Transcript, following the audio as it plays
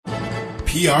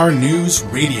PR News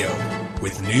Radio,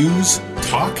 with news,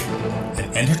 talk,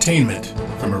 and entertainment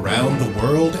from around the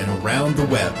world and around the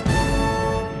web.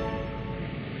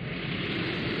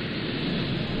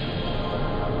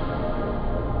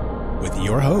 With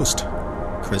your host,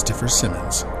 Christopher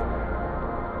Simmons.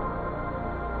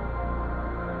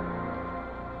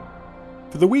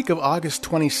 For the week of August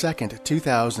 22nd,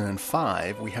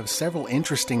 2005, we have several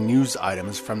interesting news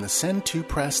items from the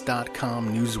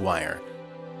Send2Press.com Newswire,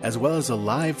 as well as a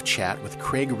live chat with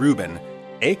Craig Rubin,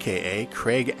 aka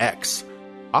Craig X,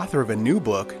 author of a new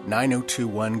book,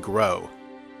 9021 Grow.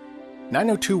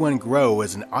 9021 Grow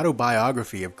is an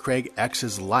autobiography of Craig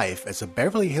X's life as a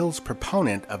Beverly Hills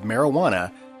proponent of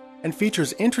marijuana and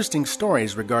features interesting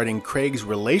stories regarding Craig's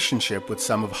relationship with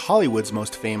some of Hollywood's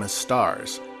most famous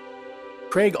stars.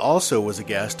 Craig also was a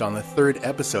guest on the third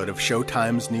episode of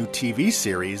Showtime's new TV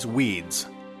series, Weeds.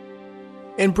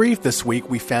 In brief this week,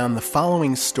 we found the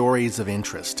following stories of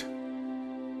interest.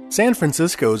 San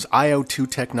Francisco's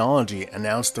IO2 Technology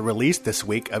announced the release this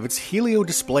week of its Helio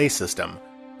display system,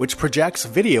 which projects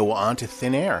video onto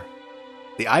thin air.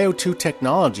 The IO2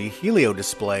 Technology Helio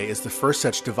display is the first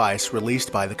such device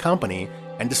released by the company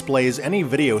and displays any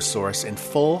video source in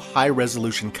full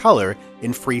high-resolution color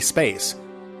in free space,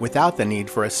 without the need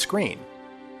for a screen.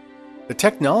 The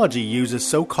technology uses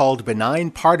so-called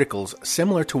benign particles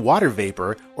similar to water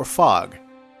vapor or fog.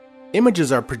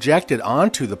 Images are projected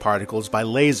onto the particles by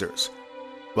lasers.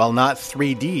 While not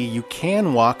 3D, you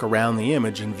can walk around the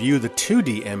image and view the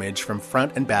 2D image from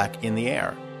front and back in the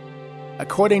air.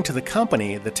 According to the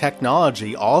company, the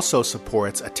technology also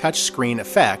supports a touchscreen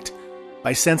effect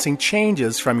by sensing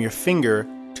changes from your finger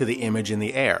to the image in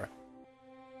the air.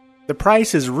 The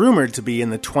price is rumored to be in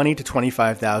the $20,000 to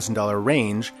 $25,000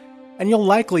 range, and you'll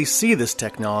likely see this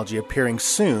technology appearing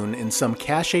soon in some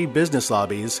cachet business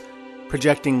lobbies,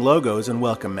 projecting logos and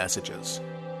welcome messages.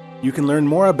 You can learn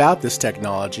more about this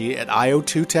technology at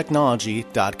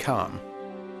io2technology.com.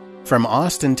 From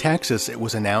Austin, Texas, it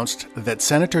was announced that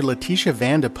Senator Letitia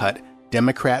Vandeput,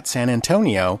 Democrat San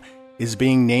Antonio, is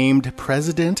being named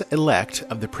President-elect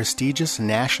of the prestigious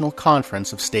National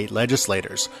Conference of State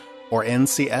Legislators, or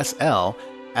NCSL,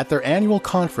 at their annual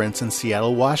conference in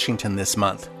Seattle, Washington this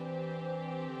month.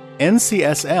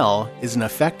 NCSL is an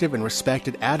effective and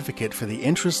respected advocate for the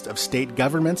interests of state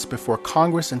governments before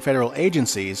Congress and federal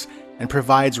agencies and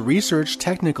provides research,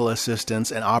 technical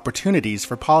assistance, and opportunities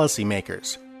for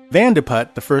policymakers.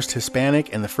 Vandeput, the first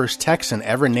Hispanic and the first Texan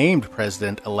ever named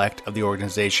president-elect of the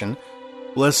organization,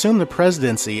 will assume the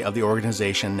presidency of the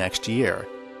organization next year.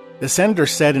 The senator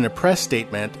said in a press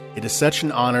statement, "It is such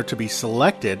an honor to be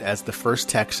selected as the first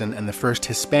Texan and the first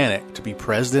Hispanic to be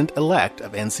president-elect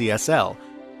of NCSL,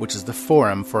 which is the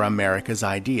Forum for America's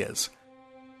Ideas."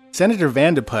 Senator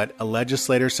Vandeput, a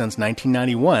legislator since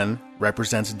 1991,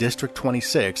 represents District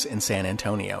 26 in San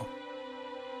Antonio.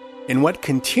 In what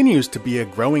continues to be a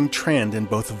growing trend in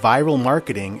both viral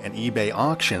marketing and eBay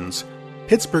auctions,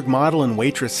 Pittsburgh model and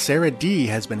waitress Sarah D.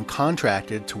 has been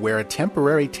contracted to wear a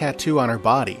temporary tattoo on her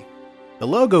body. The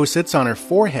logo sits on her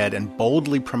forehead and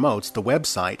boldly promotes the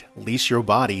website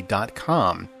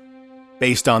leaseyourbody.com.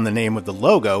 Based on the name of the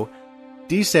logo,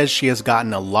 Dee says she has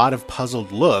gotten a lot of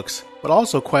puzzled looks, but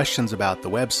also questions about the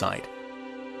website.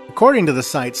 According to the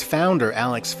site's founder,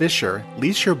 Alex Fisher,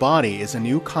 Lease Your Body is a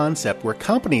new concept where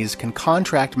companies can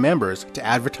contract members to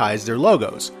advertise their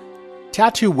logos.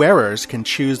 Tattoo wearers can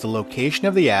choose the location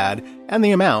of the ad and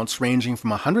the amounts ranging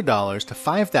from $100 to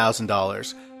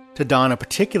 $5,000 to don a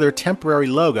particular temporary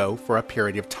logo for a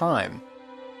period of time.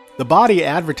 The body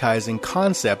advertising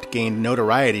concept gained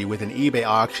notoriety with an eBay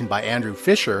auction by Andrew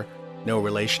Fisher, no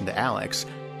relation to Alex,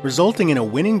 resulting in a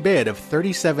winning bid of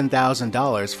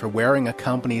 $37,000 for wearing a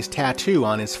company's tattoo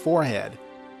on his forehead.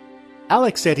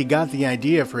 Alex said he got the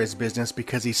idea for his business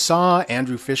because he saw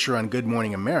Andrew Fisher on Good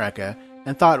Morning America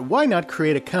and thought, why not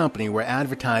create a company where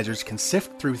advertisers can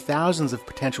sift through thousands of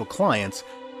potential clients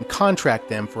and contract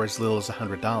them for as little as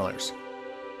 $100.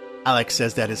 Alex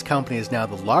says that his company is now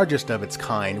the largest of its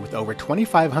kind with over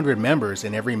 2,500 members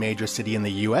in every major city in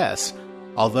the U.S.,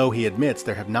 although he admits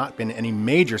there have not been any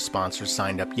major sponsors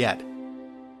signed up yet.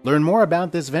 Learn more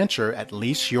about this venture at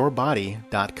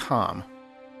leaseyourbody.com.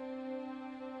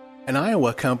 An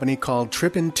Iowa company called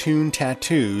Trippin' Tune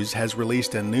Tattoos has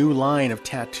released a new line of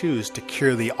tattoos to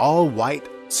cure the all-white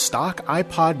stock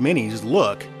iPod minis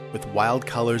look with wild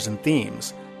colors and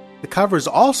themes. The covers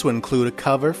also include a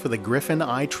cover for the Griffin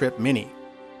iTrip Mini.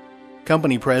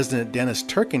 Company president Dennis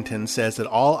Turkington says that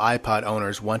all iPod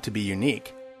owners want to be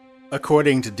unique.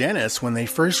 According to Dennis, when they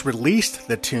first released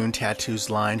the Tune Tattoos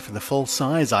line for the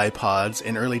full-size iPods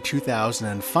in early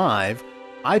 2005,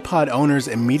 iPod owners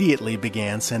immediately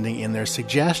began sending in their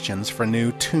suggestions for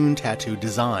new Tune tattoo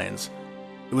designs.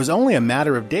 It was only a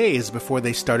matter of days before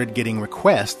they started getting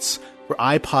requests for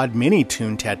iPod mini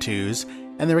Tune tattoos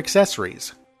and their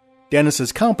accessories.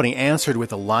 Dennis's company answered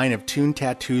with a line of Tune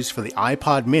tattoos for the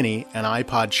iPod mini and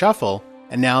iPod Shuffle,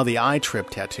 and now the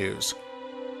iTrip tattoos.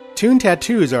 Tune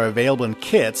tattoos are available in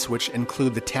kits which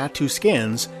include the tattoo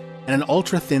skins and an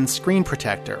ultra-thin screen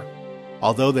protector.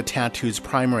 Although the tattoo's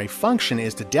primary function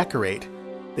is to decorate,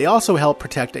 they also help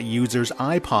protect a user's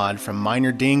iPod from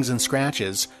minor dings and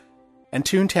scratches, and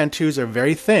Tune tattoos are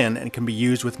very thin and can be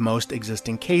used with most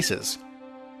existing cases.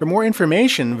 For more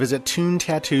information, visit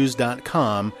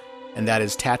tunetattoos.com, and that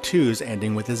is tattoos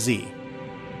ending with a Z.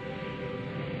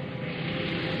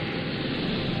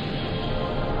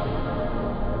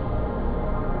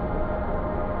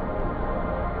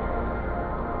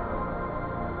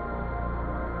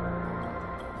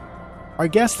 Our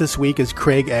guest this week is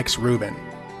Craig X. Rubin.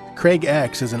 Craig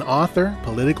X is an author,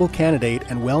 political candidate,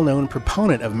 and well-known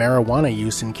proponent of marijuana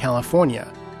use in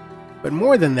California. But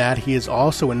more than that, he is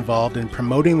also involved in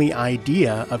promoting the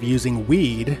idea of using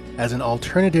weed as an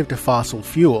alternative to fossil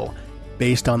fuel,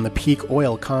 based on the peak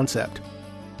oil concept.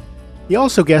 He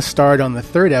also guest starred on the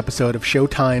third episode of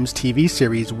Showtime's TV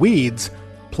series Weeds,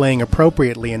 playing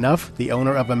appropriately enough the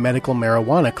owner of a medical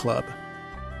marijuana club.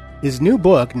 His new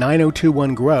book,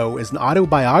 9021 Grow, is an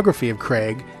autobiography of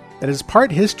Craig that is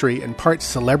part history and part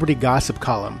celebrity gossip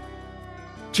column.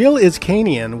 Jill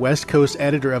Iskanian, West Coast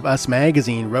editor of Us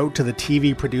Magazine, wrote to the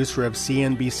TV producer of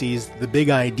CNBC's The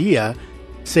Big Idea,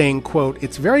 saying, quote,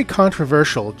 "It's very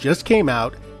controversial, just came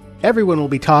out, everyone will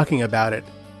be talking about it.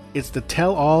 It's the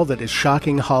tell-all that is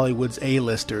shocking Hollywood's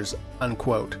A-listers,"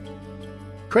 unquote.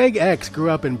 Craig X grew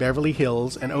up in Beverly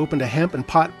Hills and opened a hemp and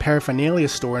pot paraphernalia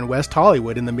store in West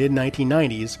Hollywood in the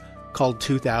mid-1990s called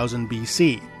 2000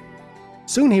 BC.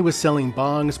 Soon he was selling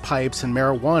bongs, pipes, and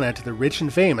marijuana to the rich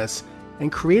and famous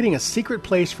and creating a secret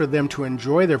place for them to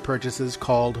enjoy their purchases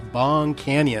called Bong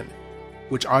Canyon,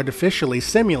 which artificially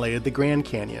simulated the Grand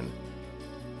Canyon.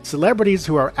 Celebrities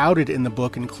who are outed in the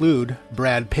book include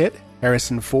Brad Pitt,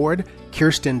 Harrison Ford,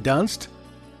 Kirsten Dunst,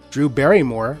 Drew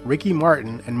Barrymore, Ricky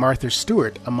Martin, and Martha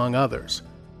Stewart, among others.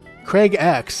 Craig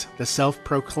X, the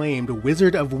self-proclaimed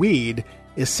Wizard of Weed,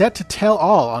 is set to tell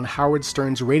all on Howard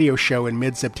Stern's radio show in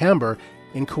mid-September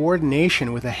in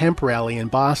coordination with a hemp rally in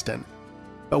Boston.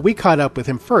 But we caught up with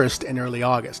him first in early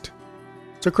August.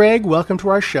 So Craig, welcome to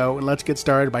our show, and let's get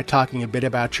started by talking a bit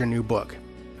about your new book.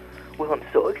 Well, I'm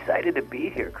so excited to be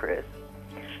here, Chris.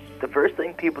 The first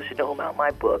thing people should know about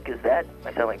my book is that,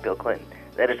 I sound like Bill Clinton,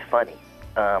 that it's funny.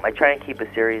 I try and keep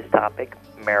a serious topic,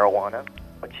 marijuana,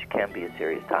 which can be a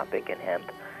serious topic, and hemp,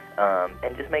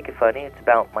 and just make it funny. It's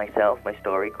about myself, my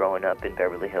story, growing up in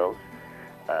Beverly Hills.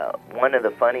 One of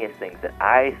the funniest things that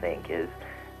I think is,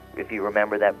 if you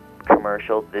remember that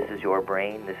commercial, This is your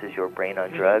brain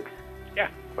on drugs? Yeah.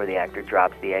 Where the actor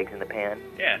drops the eggs in the pan?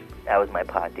 Yeah. That was my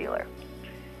pot dealer.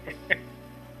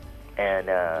 And,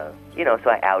 so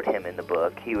I out him in the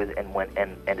book. He was,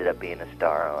 and ended up being a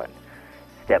star on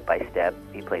Step by Step.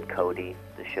 He played Cody,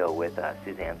 the show with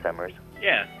Suzanne Summers.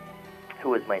 Yeah. Who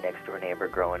was my next door neighbor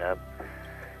growing up.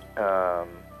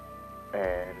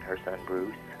 And her son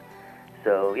Bruce.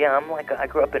 So, yeah, I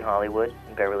grew up in Hollywood,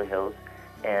 in Beverly Hills.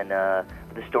 And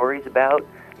the story's about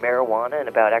marijuana and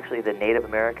about actually the Native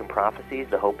American prophecies,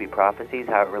 the Hopi prophecies,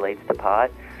 how it relates to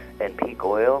pot and peak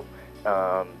oil.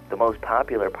 The most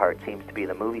popular part seems to be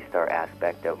the movie star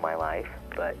aspect of my life,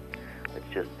 but it's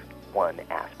just one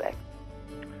aspect.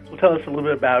 Well, tell us a little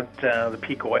bit about the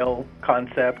peak oil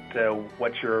concept,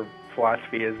 what your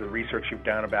philosophy is, the research you've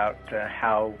done about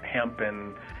how hemp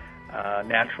and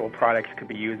natural products could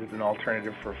be used as an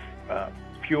alternative for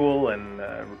fuel and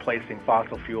replacing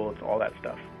fossil fuels, all that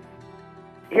stuff.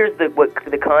 Here's what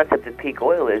the concept of peak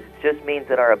oil is. It just means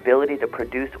that our ability to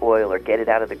produce oil or get it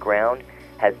out of the ground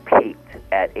has peaked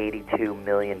at 82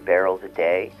 million barrels a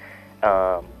day.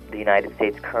 The United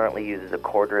States currently uses a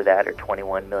quarter of that, or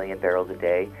 21 million barrels a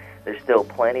day. There's still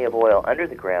plenty of oil under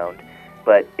the ground,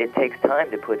 but it takes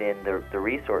time to put in the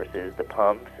resources, the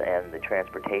pumps, and the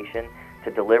transportation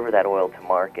to deliver that oil to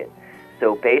market.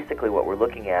 So basically what we're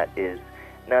looking at is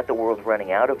not the world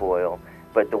running out of oil,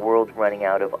 but the world running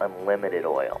out of unlimited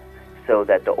oil. So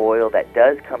that the oil that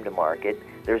does come to market,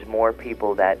 there's more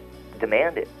people that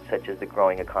demand it, such as the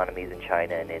growing economies in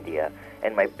China and India.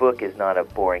 And my book is not a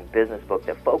boring business book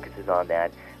that focuses on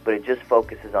that, but it just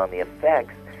focuses on the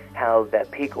effects, how that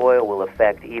peak oil will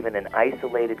affect even an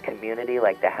isolated community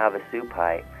like the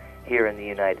Havasupai here in the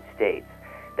United States.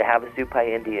 The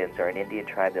Havasupai Indians are an Indian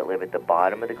tribe that live at the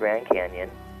bottom of the Grand Canyon.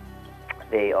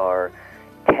 They are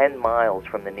 10 miles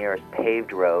from the nearest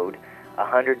paved road,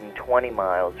 120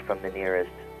 miles from the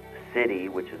nearest city,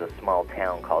 which is a small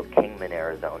town called Kingman,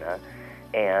 Arizona,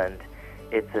 and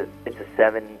it's a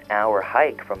 7-hour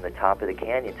hike from the top of the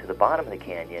canyon to the bottom of the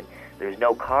canyon. There's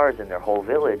no cars in their whole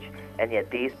village, and yet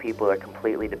these people are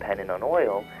completely dependent on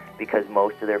oil because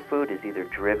most of their food is either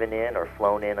driven in or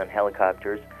flown in on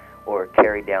helicopters or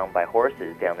carried down by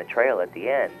horses down the trail at the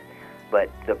end. But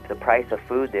the price of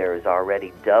food there is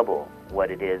already double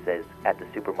what it is as at the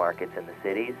supermarkets in the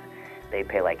cities. They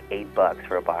pay like $8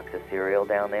 for a box of cereal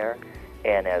down there,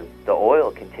 and as the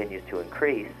oil continues to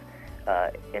increase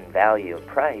in value and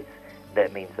price,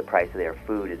 that means the price of their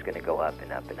food is going to go up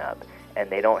and up and up. And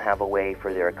they don't have a way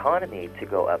for their economy to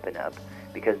go up and up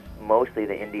because mostly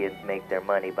the Indians make their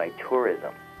money by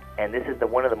tourism. And this is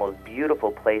one of the most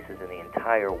beautiful places in the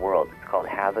entire world. It's called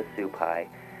Havasupai,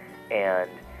 and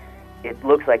it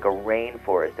looks like a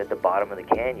rainforest at the bottom of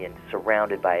the canyon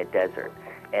surrounded by a desert.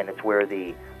 And it's where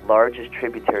the largest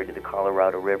tributary to the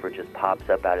Colorado River just pops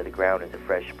up out of the ground as a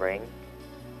fresh spring.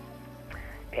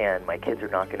 And my kids are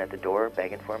knocking at the door,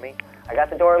 begging for me. I got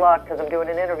the door locked because I'm doing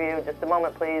an interview. Just a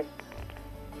moment, please.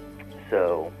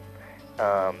 So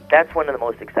that's one of the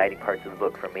most exciting parts of the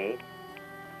book for me,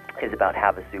 is about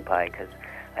Havasupai, because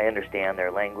I understand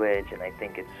their language, and I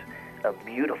think it's a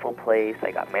beautiful place.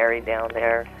 I got married down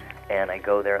there, and I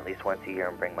go there at least once a year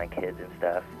and bring my kids and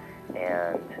stuff.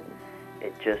 And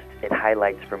it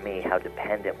highlights for me how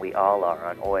dependent we all are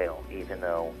on oil, even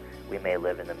though we may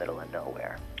live in the middle of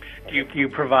nowhere. Do you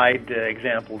provide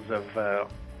examples of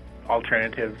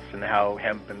alternatives and how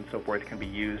hemp and so forth can be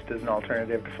used as an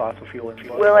alternative to fossil fuel?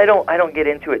 Well, I don't get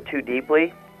into it too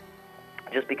deeply,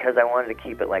 just because I wanted to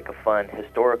keep it like a fun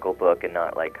historical book and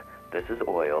not like, this is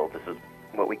oil, this is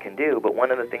what we can do. But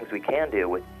one of the things we can do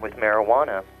with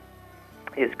marijuana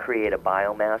is create a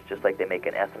biomass, just like they make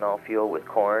an ethanol fuel with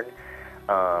corn,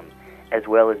 as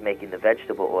well as making the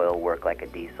vegetable oil work like a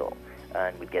diesel.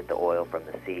 And we get the oil from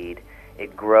the seed.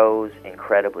 It grows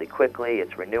incredibly quickly,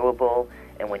 it's renewable,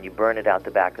 and when you burn it out the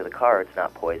back of the car, it's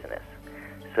not poisonous.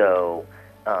 So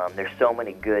there's so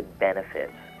many good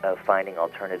benefits of finding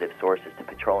alternative sources to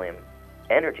petroleum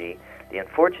energy. The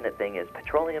unfortunate thing is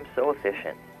petroleum's so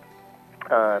efficient.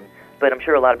 But I'm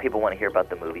sure a lot of people want to hear about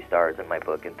the movie stars in my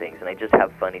book and things, and I just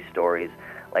have funny stories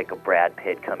like a Brad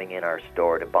Pitt coming in our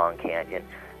store to Bong Canyon.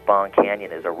 Bong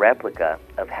Canyon is a replica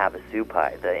of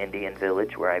Havasupai, the Indian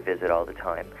village where I visit all the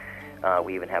time.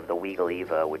 We even have the Weegal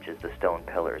Eva, which is the stone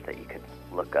pillars that you could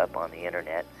look up on the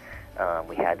internet.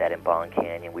 We had that in Bong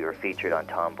Canyon. We were featured on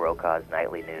Tom Brokaw's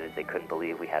Nightly News. They couldn't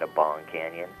believe we had a Bong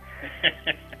Canyon.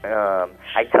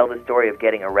 I tell the story of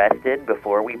getting arrested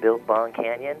before we built Bong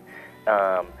Canyon.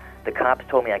 The cops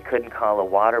told me I couldn't call a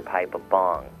water pipe a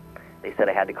bong. They said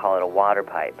I had to call it a water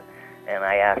pipe. And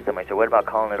I asked them, I said, what about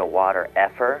calling it a water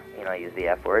effer? You know, I use the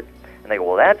F word. And they go,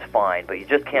 well, that's fine, but you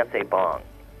just can't say bong.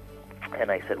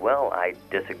 And I said, well, I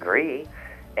disagree.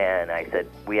 And I said,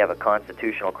 we have a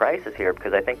constitutional crisis here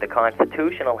because I think the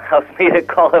Constitution allows me to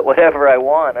call it whatever I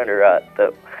want under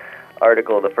the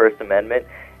article of the First Amendment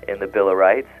in the Bill of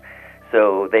Rights.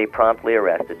 So they promptly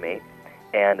arrested me.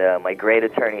 And my great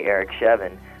attorney, Eric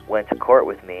Shevin, went to court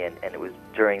with me, and it was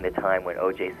during the time when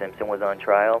O.J. Simpson was on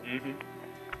trial. Mm-hmm.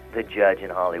 The judge in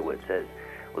Hollywood says,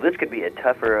 well, this could be a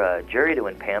tougher jury to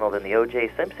impanel than the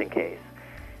O.J. Simpson case.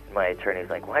 And my attorney's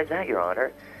like, why is that, Your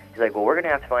Honor? He's like, well, we're going to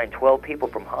have to find 12 people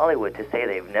from Hollywood to say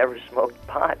they've never smoked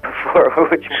pot before,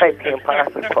 which might be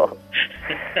impossible.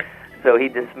 So he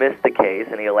dismissed the case,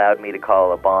 and he allowed me to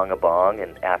call a bong,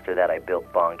 and after that I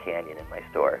built Bong Canyon in my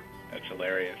store. That's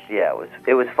hilarious. Yeah,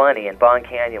 it was funny, and Bong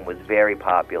Canyon was very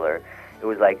popular. It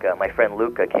was like my friend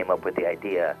Luca came up with the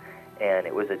idea, and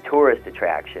it was a tourist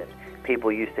attraction.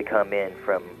 People used to come in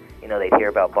from, you know, they'd hear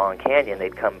about Bong Canyon,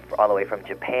 they'd come all the way from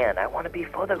Japan. I want to be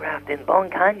photographed in Bong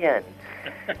Canyon.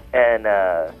 And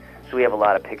so we have a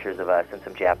lot of pictures of us and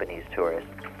some Japanese tourists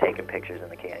taking pictures in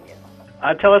the canyon.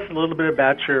 Tell us a little bit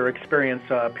about your experience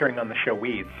appearing on the show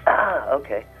Weeds.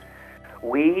 Okay.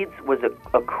 Weeds was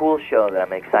a cool show that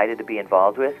I'm excited to be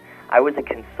involved with. I was a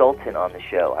consultant on the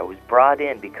show. I was brought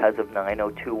in because of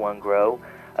 9021 Grow.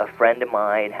 A friend of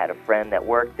mine had a friend that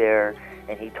worked there,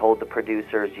 and he told the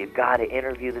producers, you've got to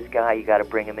interview this guy, you've got to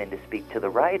bring him in to speak to the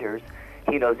writers.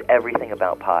 He knows everything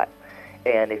about pot.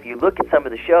 And if you look at some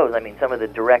of the shows, I mean, some of the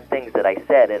direct things that I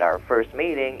said at our first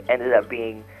meeting ended up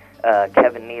being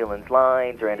Kevin Nealon's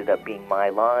lines or ended up being my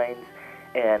lines.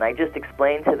 And I just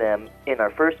explained to them in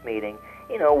our first meeting,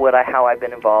 you know, how I've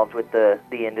been involved with the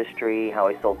industry, how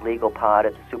I sold legal pot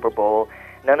at the Super Bowl.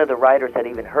 None of the writers had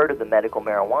even heard of the medical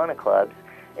marijuana clubs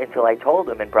until I told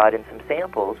them and brought in some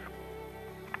samples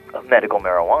of medical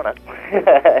marijuana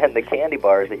and the candy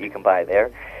bars that you can buy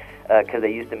there, because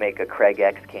they used to make a Craig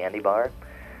X candy bar,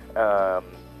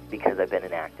 because I've been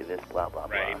an activist, blah, blah,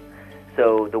 blah. Right.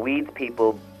 So the weeds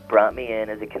people brought me in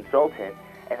as a consultant,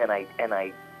 and then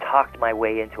I talked my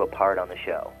way into a part on the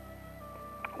show,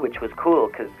 which was cool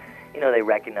because, they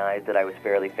recognized that I was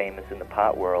fairly famous in the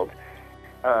pot world.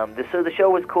 So the show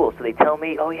was cool. So they tell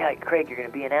me, oh, yeah, Craig, you're going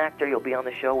to be an actor. You'll be on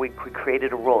the show. We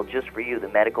created a role just for you, the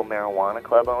medical marijuana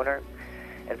club owner.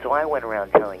 And so I went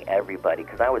around telling everybody,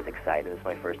 because I was excited. It was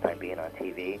my first time being on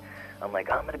TV. I'm like,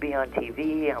 I'm going to be on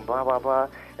TV, I'm blah, blah, blah.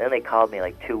 And then they called me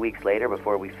like 2 weeks later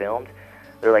before we filmed.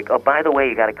 They're like, oh, by the way,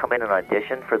 you got to come in and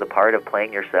audition for the part of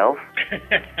playing yourself.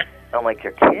 I'm like,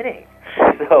 you're kidding.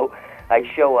 So I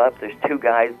show up. There's two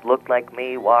guys, look like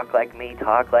me, walk like me,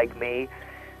 talk like me.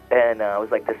 And I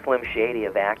was like the Slim Shady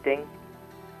of acting.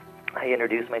 I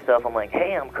introduced myself. I'm like,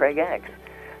 hey, I'm Craig X.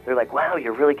 They're like, wow,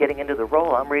 you're really getting into the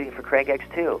role. I'm reading for Craig X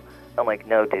too. I'm like,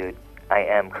 no, dude, I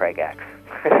am Craig X.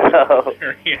 So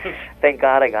thank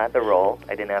God I got the role.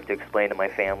 I didn't have to explain to my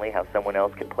family how someone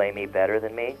else could play me better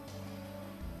than me,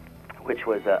 which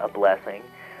was a blessing.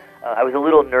 I was a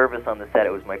little nervous on the set.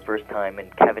 It was my first time,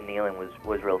 and Kevin Nealon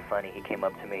was real funny. He came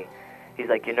up to me. He's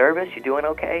like, you nervous? You doing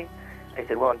okay? I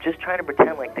said, well, I'm just trying to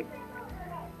pretend like the...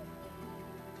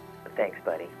 Thanks,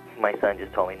 buddy. My son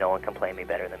just told me no one can play me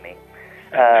better than me.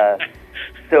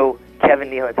 So Kevin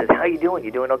Nealon says, how you doing?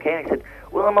 You doing okay? I said,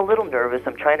 well, I'm a little nervous.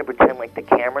 I'm trying to pretend like the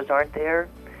cameras aren't there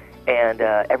and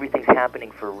everything's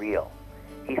happening for real.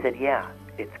 He said, yeah,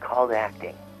 it's called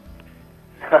acting.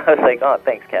 So I was like, oh,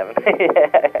 thanks, Kevin.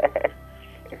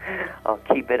 I'll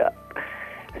keep it up.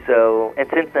 So, and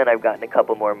since then I've gotten a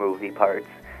couple more movie parts,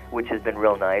 which has been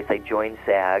real nice. I joined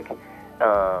SAG,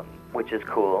 which is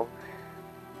cool.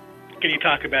 Can you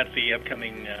talk about the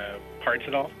upcoming parts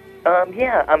at all?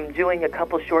 Yeah, I'm doing a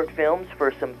couple short films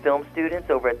for some film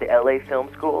students over at the LA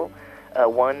Film School.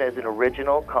 One is an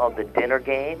original called The Dinner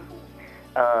Game,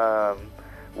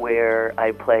 where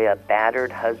I play a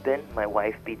battered husband. My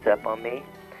wife beats up on me,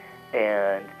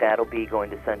 and that'll be going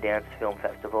to Sundance Film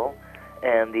Festival.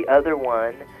 And the other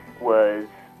one was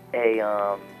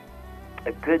a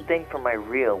good thing for my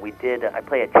reel. I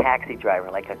play a taxi driver,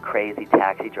 like a crazy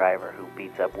taxi driver who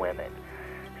beats up women.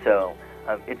 So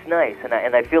it's nice,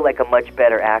 and I feel like a much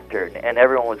better actor. And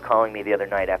everyone was calling me the other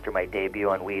night after my debut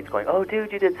on Weeds, going, "Oh,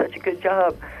 dude, you did such a good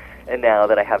job." And now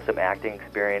that I have some acting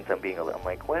experience, I'm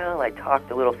like, well, I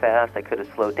talked a little fast. I could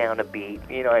have slowed down a beat.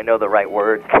 I know the right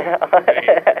words now.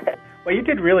 Well, you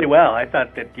did really well. I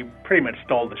thought that you pretty much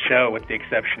stole the show, with the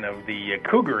exception of the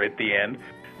cougar at the end.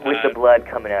 With the blood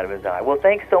coming out of his eye. Well,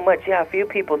 thanks so much. Yeah, a few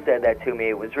people said that to me.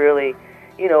 It was really,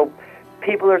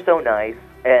 people are so nice,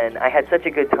 and I had such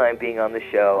a good time being on the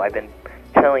show. I've been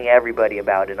telling everybody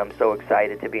about it. I'm so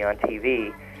excited to be on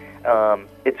TV.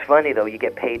 It's funny, though. You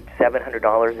get paid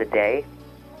 $700 a day.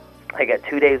 I got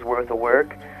 2 days' worth of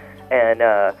work, and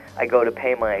I go to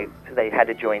pay they had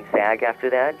to join SAG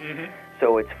after that. Mm-hmm.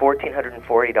 So it's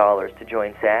 $1,440 to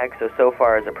join SAG. So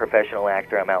far as a professional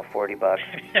actor, I'm out $40.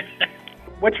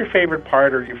 What's your favorite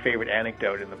part or your favorite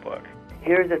anecdote in the book?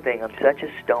 Here's the thing. I'm such a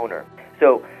stoner.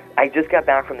 So I just got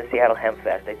back from the Seattle Hemp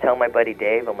Fest. I tell my buddy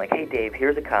Dave, I'm like, hey, Dave,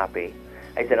 here's a copy.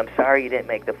 I said, I'm sorry you didn't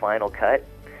make the final cut,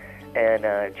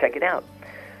 and check it out.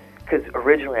 Because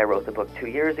originally I wrote the book 2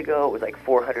 years ago. It was like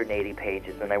 480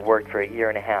 pages, and I worked for a year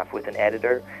and a half with an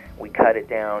editor. We cut it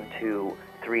down to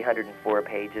 304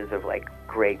 pages of,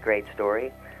 great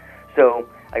story. So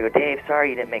I go, Dave, sorry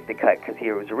you didn't make the cut, because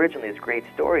here was originally this great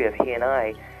story of he and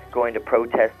I going to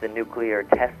protest the nuclear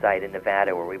test site in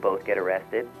Nevada where we both get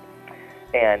arrested.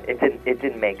 And it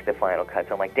didn't make the final cut.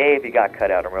 So I'm like, Dave, you got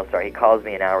cut out. I'm real sorry. He calls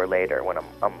me an hour later when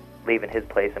I'm leaving his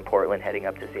place in Portland, heading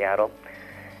up to Seattle.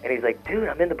 And he's like, dude,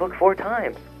 I'm in the book 4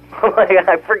 times. I'm like,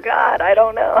 I forgot. I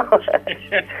don't know.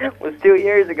 It was 2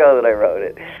 years ago that I wrote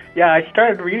it. Yeah, I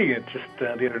started reading it just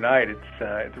the other night.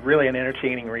 It's really an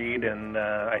entertaining read, and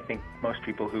I think most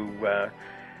people who are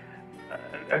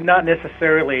not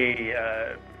necessarily...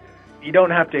 you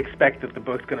don't have to expect that the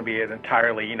book's going to be an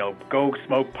entirely, go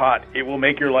smoke pot, it will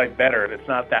make your life better. It's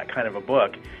not that kind of a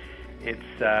book. It's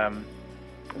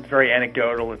very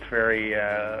anecdotal. It's very...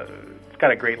 it's got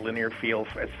a great linear feel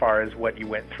as far as what you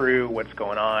went through, what's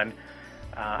going on.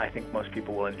 I think most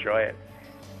people will enjoy it.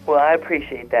 Well, I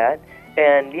appreciate that.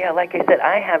 And, yeah, like I said,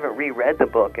 I haven't reread the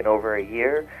book in over a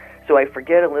year, so I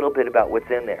forget a little bit about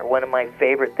what's in there. One of my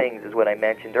favorite things is what I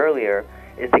mentioned earlier,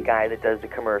 is the guy that does the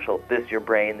commercial, this your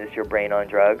brain on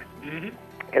drugs,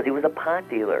 because he was a pot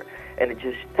dealer. And it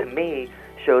just, to me,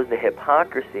 shows the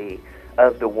hypocrisy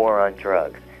of the war on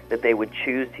drugs, that they would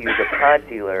choose to use a pot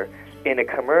dealer in a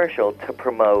commercial to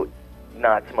promote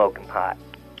not smoking pot.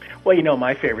 Well, you know,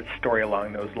 my favorite story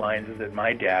along those lines is that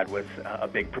my dad was a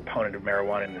big proponent of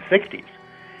marijuana in the 60s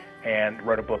and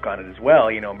wrote a book on it as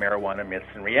well, you know, Marijuana Myths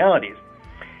and Realities.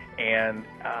 And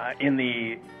in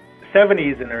the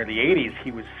 70s and early 80s,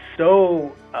 he was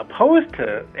so opposed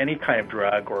to any kind of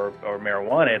drug or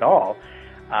marijuana at all.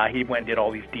 He went and did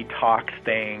all these detox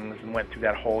things and went through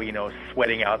that whole, you know,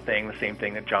 sweating out thing, the same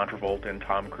thing that John Travolta and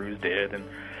Tom Cruise did.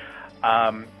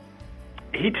 And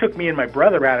he took me and my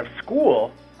brother out of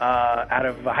school, out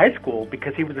of high school,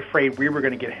 because he was afraid we were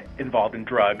going to get involved in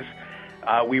drugs.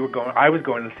 I was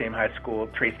going to the same high school,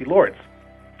 Tracy Lords.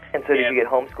 And so did you get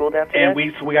homeschooled after and that?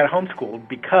 And we got homeschooled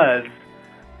because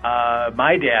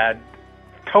my dad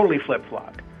totally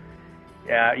flip-flopped.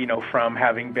 You know, from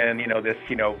having been, you know, this,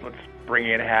 you know, let's bring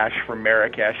in hash from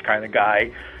Marrakesh kind of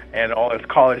guy, and all his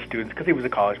college students, because he was a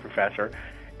college professor.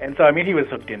 And so, I mean, he was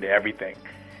hooked into everything.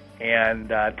 And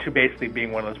to basically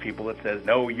being one of those people that says,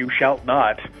 no, you shalt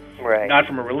not. Right. Not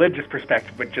from a religious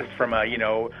perspective, but just from a, you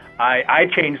know, I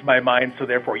changed my mind, so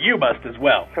therefore you must as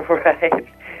well. Right.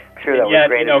 I'm sure that was yet,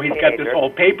 great. You know, he's got this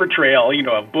whole paper trail, you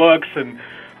know, of books and,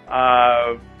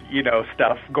 you know,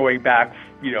 stuff going back,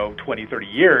 you know, 20, 30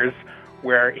 years,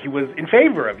 where he was in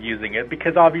favor of using it,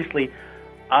 because obviously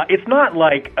it's not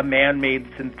like a man-made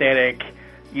synthetic,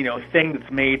 you know, thing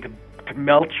that's made to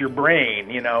melt your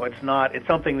brain. You know, it's not. It's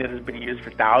something that has been used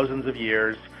for thousands of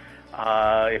years,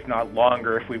 if not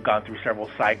longer, if we've gone through several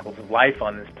cycles of life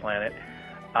on this planet.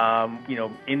 You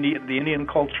know, the Indian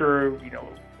culture, you know,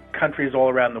 countries all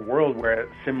around the world where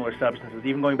similar substances,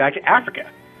 even going back to Africa,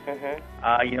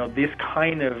 you know, this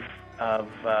kind of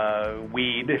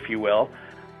weed, if you will,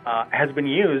 has been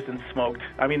used and smoked.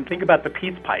 I mean, think about the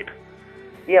peace pipe.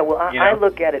 Yeah, well, I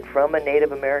look at it from a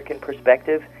Native American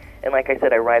perspective, and like I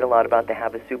said, I write a lot about the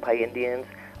Havasupai Indians.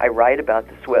 I write about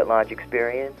the sweat lodge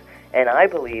experience, and I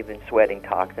believe in sweating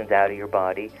toxins out of your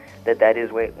body, that is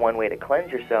one way to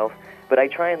cleanse yourself, but I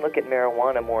try and look at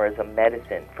marijuana more as a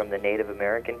medicine from the Native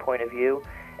American point of view,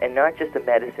 and not just a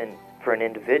medicine for an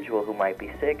individual who might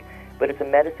be sick, but it's a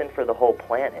medicine for the whole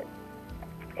planet,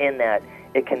 in that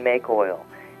it can make oil.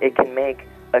 It can make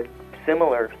a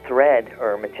similar thread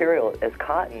or material as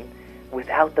cotton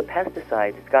without the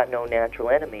pesticides. It's got no natural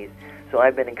enemies. So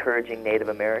I've been encouraging Native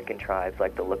American tribes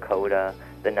like the Lakota,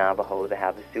 the Navajo, the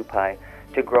Havasupai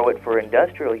to grow it for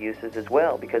industrial uses as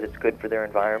well, because it's good for their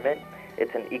environment.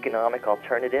 It's an economic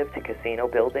alternative to casino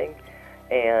building,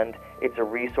 and it's a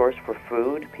resource for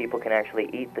food. People can actually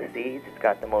eat the seeds. It's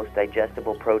got the most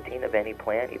digestible protein of any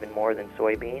plant, even more than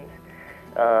soybeans.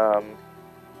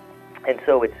 And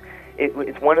so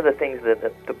it's one of the things that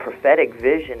the prophetic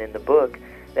vision in the book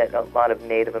that a lot of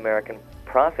Native American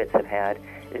prophets have had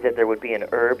is that there would be an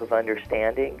herb of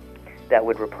understanding that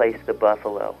would replace the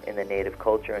buffalo in the native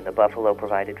culture. And the buffalo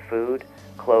provided food,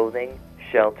 clothing,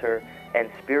 shelter, and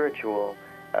spiritual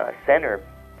center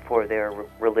for their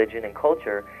religion and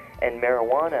culture. And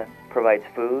marijuana provides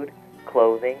food,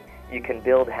 clothing. You can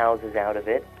build houses out of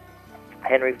it.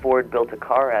 Henry Ford built a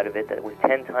car out of it that was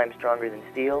 10 times stronger than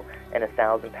steel and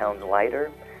 1,000 pounds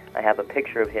lighter. I have a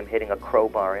picture of him hitting a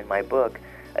crowbar in my book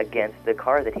against the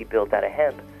car that he built out of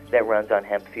hemp that runs on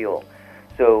hemp fuel.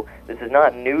 So this is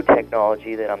not new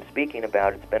technology that I'm speaking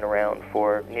about. It's been around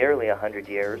for nearly 100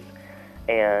 years,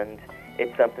 and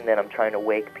it's something that I'm trying to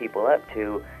wake people up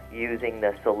to, using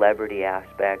the celebrity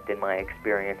aspect in my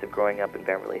experience of growing up in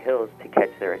Beverly Hills to catch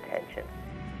their attention.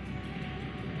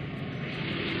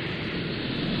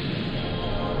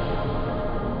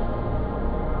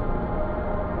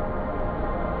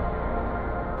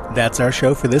 That's our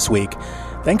show for this week.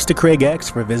 Thanks to Craig X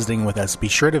for visiting with us. Be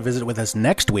sure to visit with us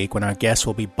next week when our guest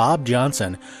will be Bob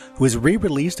Johnson, who has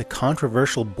re-released a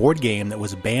controversial board game that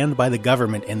was banned by the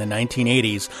government in the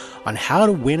 1980s on how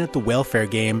to win at the welfare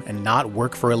game and not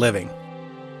work for a living.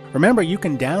 Remember, you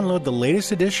can download the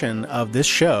latest edition of this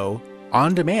show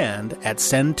on demand at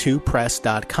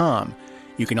send2press.com.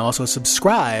 You can also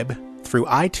subscribe through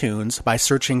iTunes by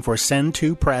searching for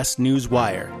Send2 Press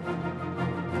Newswire.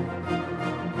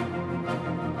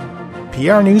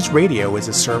 PR News Radio is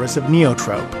a service of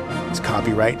Neotrope. It's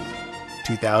copyright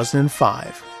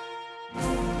 2005.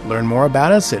 Learn more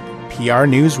about us at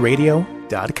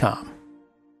prnewsradio.com.